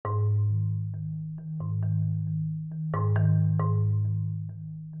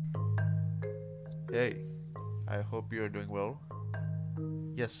Hey, I hope you're doing well.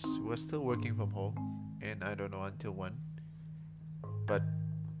 Yes, we're still working from home, and I don't know until when, but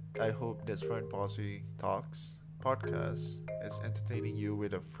I hope this Foreign Policy Talks podcast is entertaining you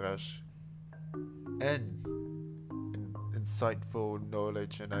with a fresh and insightful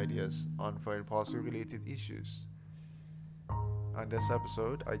knowledge and ideas on foreign policy related issues. On this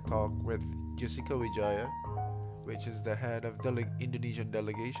episode, I talk with Jessica Wijaya, which is the head of Indonesian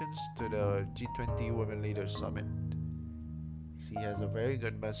delegations to the G20 Women Leaders Summit. She has a very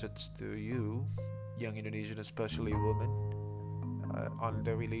good message to you, young Indonesian, especially women, on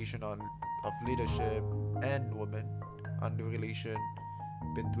the relation of leadership and women, on the relation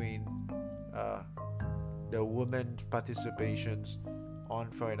between uh, the women's participations on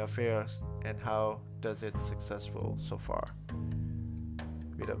foreign affairs and how does it successful so far.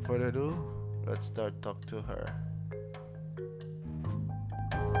 Without further ado, let's start talk to her.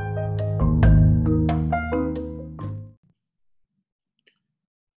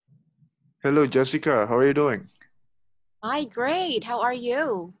 Hello, Jessica. How are you doing? Hi, great. How are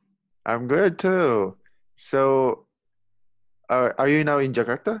you? I'm good too. So, are you now in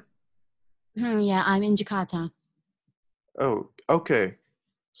Jakarta? Yeah, I'm in Jakarta. Oh, okay.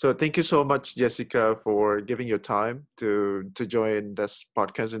 So thank you so much, Jessica, for giving your time to join this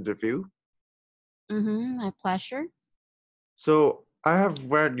podcast interview. My pleasure. So I have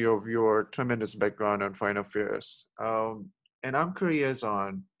read your tremendous background on foreign affairs, and I'm curious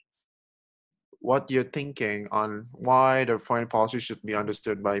on what you're thinking on why the foreign policy should be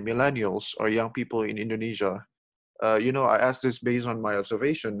understood by millennials or young people in Indonesia. I asked this based on my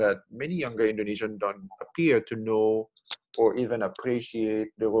observation that many younger Indonesians don't appear to know or even appreciate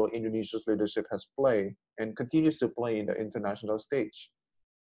the role Indonesia's leadership has played and continues to play in the international stage.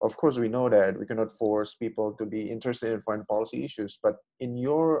 Of course, we know that we cannot force people to be interested in foreign policy issues, but in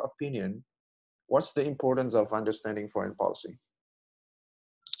your opinion, what's the importance of understanding foreign policy?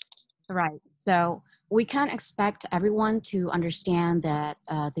 Right. So we can't expect everyone to understand that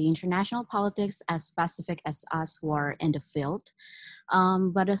the international politics as specific as us who are in the field.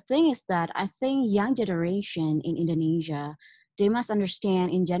 But the thing is that I think young generation in Indonesia, they must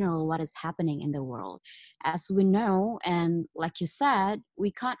understand in general what is happening in the world. As we know, and like you said,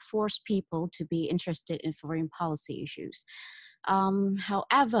 we can't force people to be interested in foreign policy issues.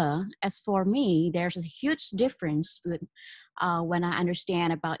 However, as for me, there's a huge difference when I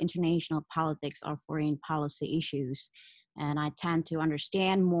understand about international politics or foreign policy issues. And I tend to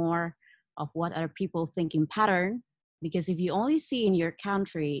understand more of what other people think in pattern. Because if you only see in your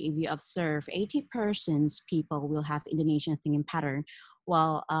country, if you observe 80% people will have Indonesian thinking pattern.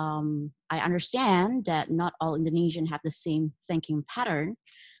 Well, I understand that not all Indonesian have the same thinking pattern,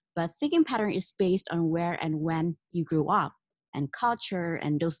 but thinking pattern is based on where and when you grew up and culture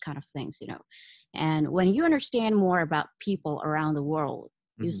and those kind of things. And when you understand more about people around the world,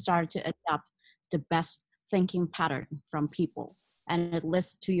 you Mhm. start to adopt the best thinking pattern from people. And it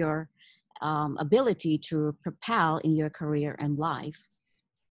leads to your ability to propel in your career and life.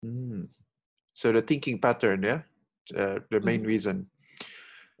 Mm. So the thinking pattern, yeah, the main Mhm. reason.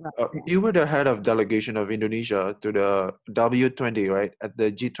 Right. Yeah. You were the head of delegation of Indonesia to the W20, right, at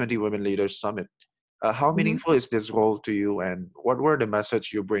the G20 Women Leaders Summit. How Mhm. meaningful is this role to you, and what were the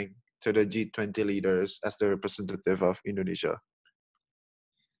message you bring to the G20 leaders as the representative of Indonesia?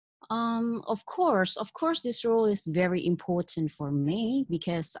 Of course, this role is very important for me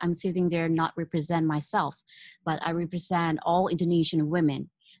because I'm sitting there not represent myself, but I represent all Indonesian women.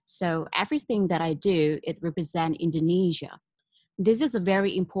 So everything that I do, it represent Indonesia. This is a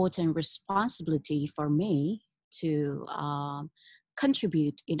very important responsibility for me to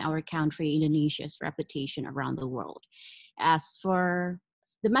contribute in our country, Indonesia's reputation around the world. As for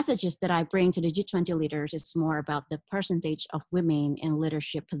the messages that I bring to the G20 leaders, it's more about the percentage of women in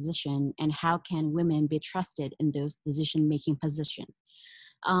leadership position and how can women be trusted in those decision-making positions.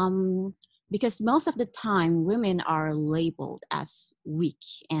 Um, because most of the time women are labeled as weak,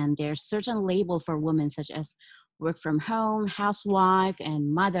 and there's certain label for women such as work from home, housewife,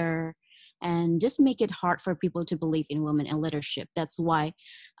 and mother, and just make it hard for people to believe in women in leadership. That's why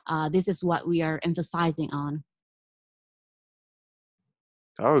this is what we are emphasizing on.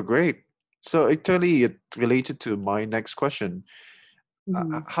 Oh, great. So actually, it related to my next question.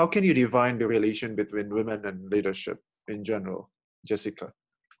 Mhm. How can you define the relation between women and leadership in general, Jessica?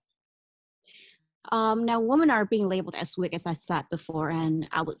 Now, women are being labeled as weak, as I said before, and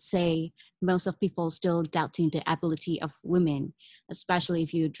I would say most of people still doubting the ability of women, especially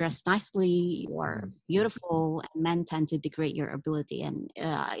if you dress nicely, you're Mhm. beautiful, and men tend to degrade your ability, and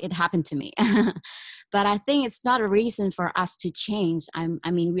it happened to me. But I think it's not a reason for us to change.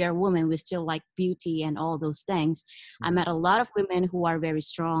 I mean, we are women, we still like beauty and all those things. I Mhm. met a lot of women who are very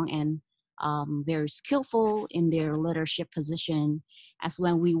strong and very skillful in their leadership position. As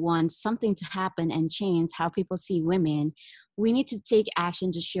when we want something to happen and change how people see women, we need to take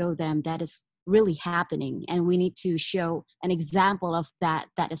action to show them that is really happening, and we need to show an example of that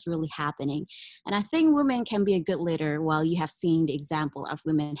is really happening. And I think women can be a good leader. While you have seen the example of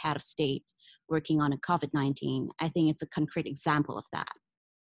women head of state working on a COVID-19, I think it's a concrete example of that.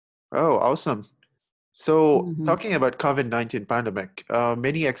 Oh, awesome. So, Hmm. talking about COVID-19 pandemic,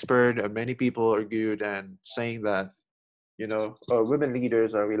 many expert, many people argued and saying that, women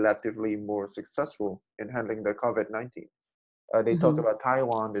leaders are relatively more successful in handling the COVID-19. They talk Hmm. about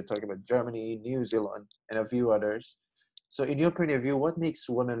Taiwan, they talk about Germany, New Zealand, and a few others. So, in your point of view, what makes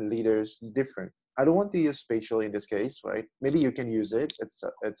women leaders different? I don't want to use spatial in this case, right? Maybe you can use it.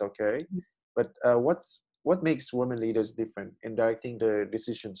 It's okay. But what makes women leaders different in directing the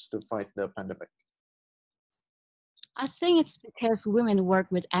decisions to fight the pandemic? I think it's because women work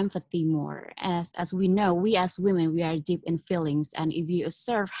with empathy more. As we know, we as women, we are deep in feelings. And if you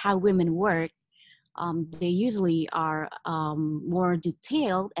observe how women work, they usually are more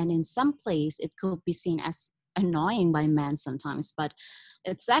detailed, and in some place it could be seen as annoying by men sometimes. But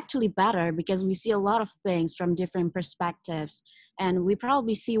it's actually better because we see a lot of things from different perspectives, and we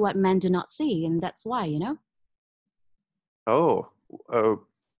probably see what men do not see, and that's why, you know. Oh, uh,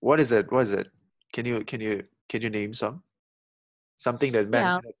 what is it? What is it? Can you name something that men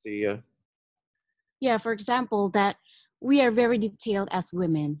Yeah, cannot see? yeah, for example, that we are very detailed as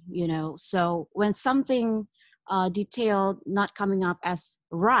women, you know. So when something detailed not coming up as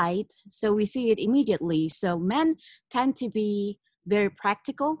right, so we see it immediately. So men tend to be very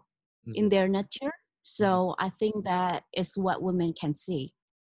practical in Mhm, their nature. mhm. So I think that is what women can see.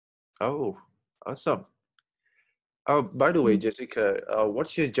 Oh, awesome. Oh, by the way, Mhm. Jessica,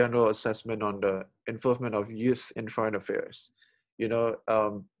 what's your general assessment on the involvement of youth in foreign affairs?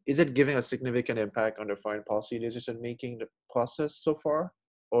 Is it giving a significant impact on the foreign policy decision-making process so far,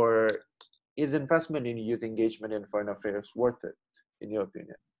 or is investment in youth engagement in foreign affairs worth it, in your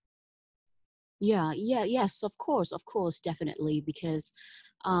opinion? Yes, of course, definitely, because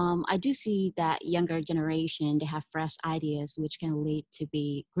I do see that younger generation, they have fresh ideas which can lead to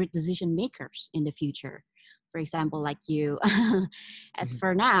be great decision makers in the future. For example, like you. As Mhm,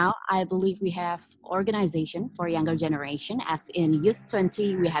 for now, I believe we have organization for younger generation, as in Youth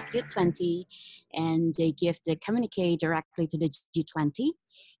 20, we have Youth 20, and they give the communicate directly to the G20.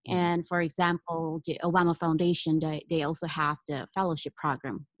 mhm, And for example, the Obama Foundation, they also have the fellowship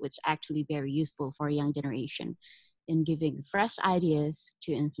program, which actually very useful for a young generation in giving fresh ideas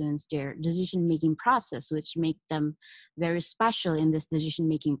to influence their decision making process, which make them very special in this decision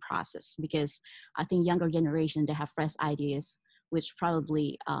making process. Because I think younger generation, they have fresh ideas, which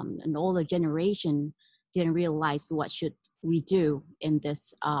probably an older generation didn't realize what should we do in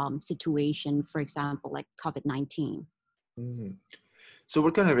this situation, for example, like COVID-19. mhm. So,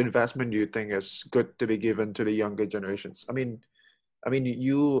 what kind of investment do you think is good to be given to the younger generations? I mean,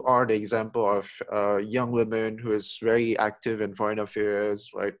 you are the example of a young woman who is very active in foreign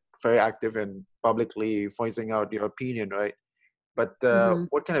affairs, right? Very active in publicly voicing out your opinion, right? But Mm-hmm.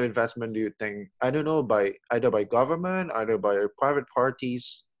 what kind of investment do you think? I don't know, by either by government, either by private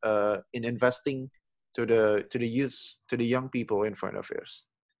parties, in investing to the youth, to the young people in foreign affairs.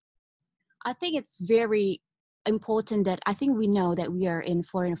 I think it's very important that I think we know that we are in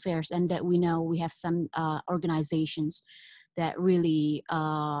foreign affairs, and that we know we have some organizations that really,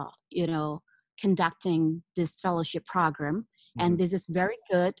 conducting this fellowship program. And Mhm, this is very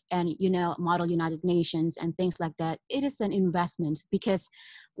good. And, Model United Nations and things like that, it is an investment because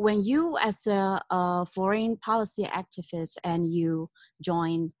when you, as a foreign policy activist, and you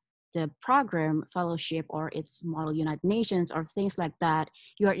join the program fellowship or its Model United Nations or things like that,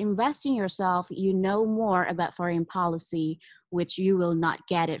 you are investing yourself, you know more about foreign policy, which you will not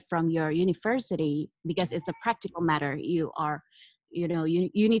get it from your university because it's a practical matter. You are, you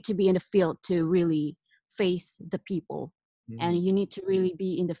need to be in the field to really face the people, mhm. and you need to really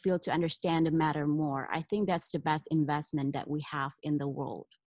be in the field to understand the matter more. I think that's the best investment that we have in the world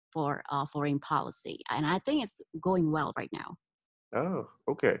for foreign policy, and I think it's going well right now. Oh,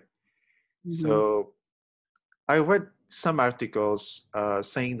 okay. Hmm. So I read some articles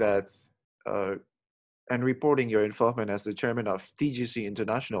saying that uh, and reporting your involvement as the chairman of TGC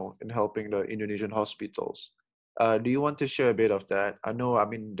International in helping the Indonesian hospitals. Do you want to share a bit of that? I know, I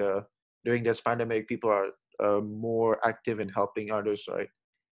mean, during this pandemic, people are more active in helping others, right?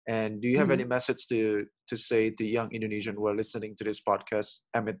 And do you have Mhm. any message to say to young Indonesian who are listening to this podcast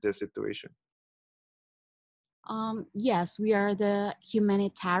amid this situation? Yes, we are the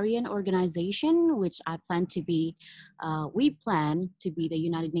humanitarian organization, which we plan to be the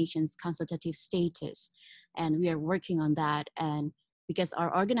United Nations consultative status. And we are working on that. And because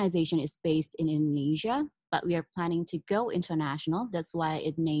our organization is based in Indonesia, but we are planning to go international. That's why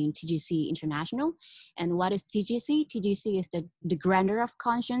it named TGC International. And what is TGC? TGC is the grandeur of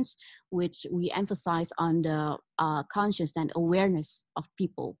conscience, which we emphasize on the conscience and awareness of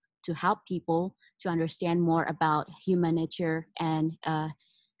people to help people to understand more about human nature and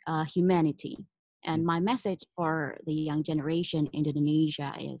humanity. And my message for the young generation in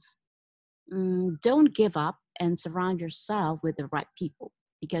Indonesia is don't give up and surround yourself with the right people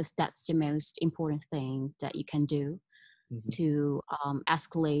because that's the most important thing that you can do Mm-hmm. to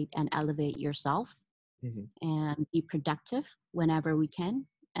escalate and elevate yourself Mm-hmm. and be productive whenever we can.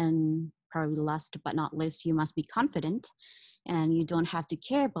 And probably last but not least, you must be confident and you don't have to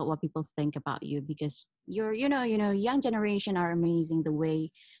care about what people think about you because young generation are amazing the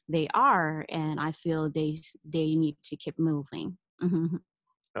way they are and I feel they need to keep moving. Hmm.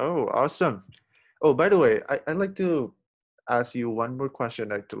 Oh, awesome. Oh, by the way, I'd like to ask you one more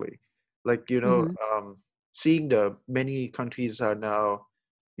question actually. Like, Hmm. seeing the many countries are now,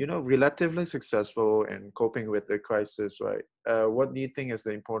 relatively successful in coping with the crisis, right? What do you think is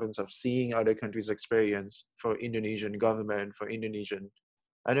the importance of seeing other countries' experience for Indonesian government, for Indonesian,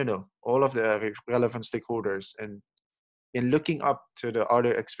 I don't know, all of the relevant stakeholders and in looking up to the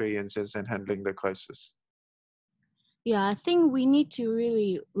other experiences and handling the crisis? Yeah, I think we need to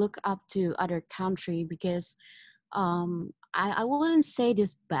really look up to other country because I wouldn't say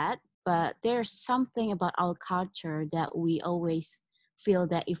this bad, but there's something about our culture that we always feel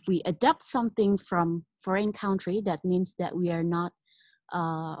that if we adopt something from foreign country, that means that we are not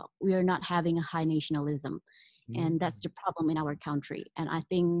having a high nationalism, and Mm. that's the problem in our country. And I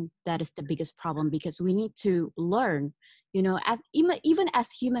think that is the biggest problem because we need to learn, as even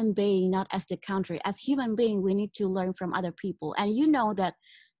as human being, not as the country, as human being we need to learn from other people. And you know that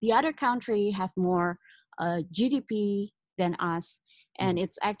the other country have more GDP than us, and Mhm.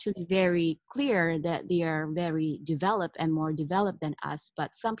 it's actually very clear that they are very developed and more developed than us,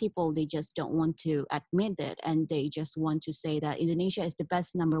 but some people they just don't want to admit it and they just want to say that Indonesia is the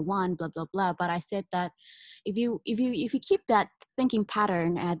best number one, blah blah blah. But I said that if you keep that thinking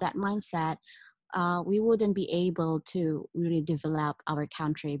pattern and that mindset, we wouldn't be able to really develop our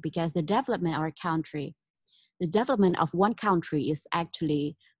country because the development of one country is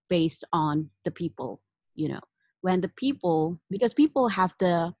actually based on the people. You know, when the people, because people have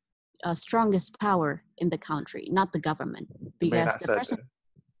the strongest power in the country, not the government, The main because asset,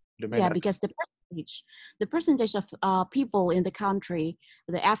 the main asset. because the percentage of people in the country,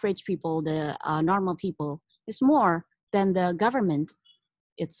 the average people, the normal people, is more than the government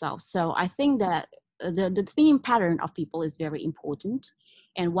itself. So I think that the theme pattern of people is very important.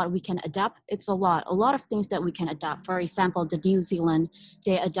 And what we can adapt, it's a lot of things that we can adapt. For example, the New Zealand,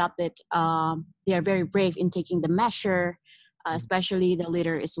 they adopted, they are very brave in taking the measure, Mhm. especially the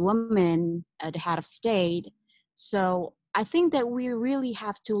leader is woman, the head of state. So I think that we really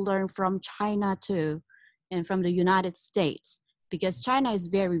have to learn from China too, and from the United States, because China is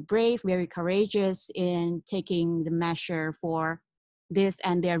very brave, very courageous in taking the measure for this,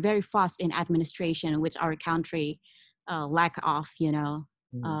 and they're very fast in administration, which our country lack of. Mhm.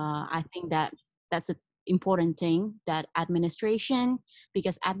 I think that that's an important thing, that administration,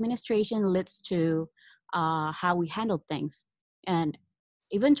 because administration leads to how we handle things, and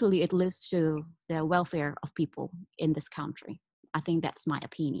eventually it leads to the welfare of people in this country. I think that's my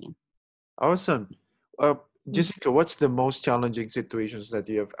opinion. Awesome. Uh, Mhm. Jessica, what's the most challenging situations that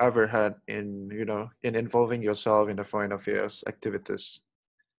you have ever had in, in involving yourself in the foreign affairs activities?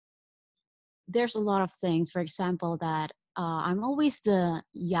 There's a lot of things. For example, that I'm always the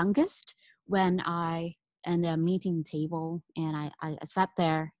youngest when I in a meeting table, and I sat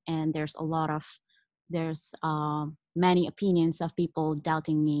there, and there's many opinions of people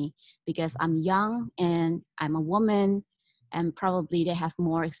doubting me because I'm young and I'm a woman, and probably they have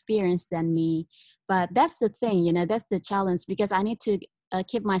more experience than me. But that's the thing, that's the challenge, because I need to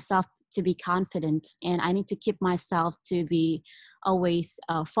keep myself to be confident, and I need to keep myself to be always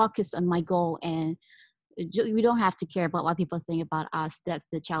focus on my goal, and we don't have to care about what people think about us. That's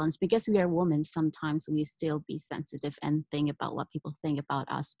the challenge, because we are women, sometimes we still be sensitive and think about what people think about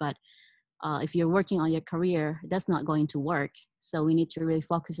us. But if you're working on your career, that's not going to work. So we need to really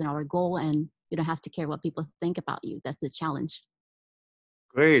focus on our goal, and you don't have to care what people think about you. That's the challenge.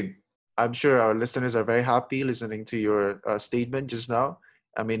 Great. I'm sure our listeners are very happy listening to your statement just now.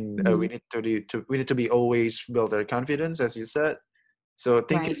 I mean, Hmm. we need to be always build our confidence, as you said. So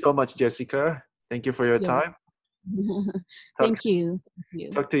thank you Right. so much, Jessica. Thank you for your You're time. Talk Thank you. Thank you.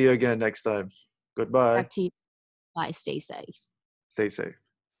 talk to you again next time. Goodbye. Talk to you. Bye. Stay safe. Stay safe.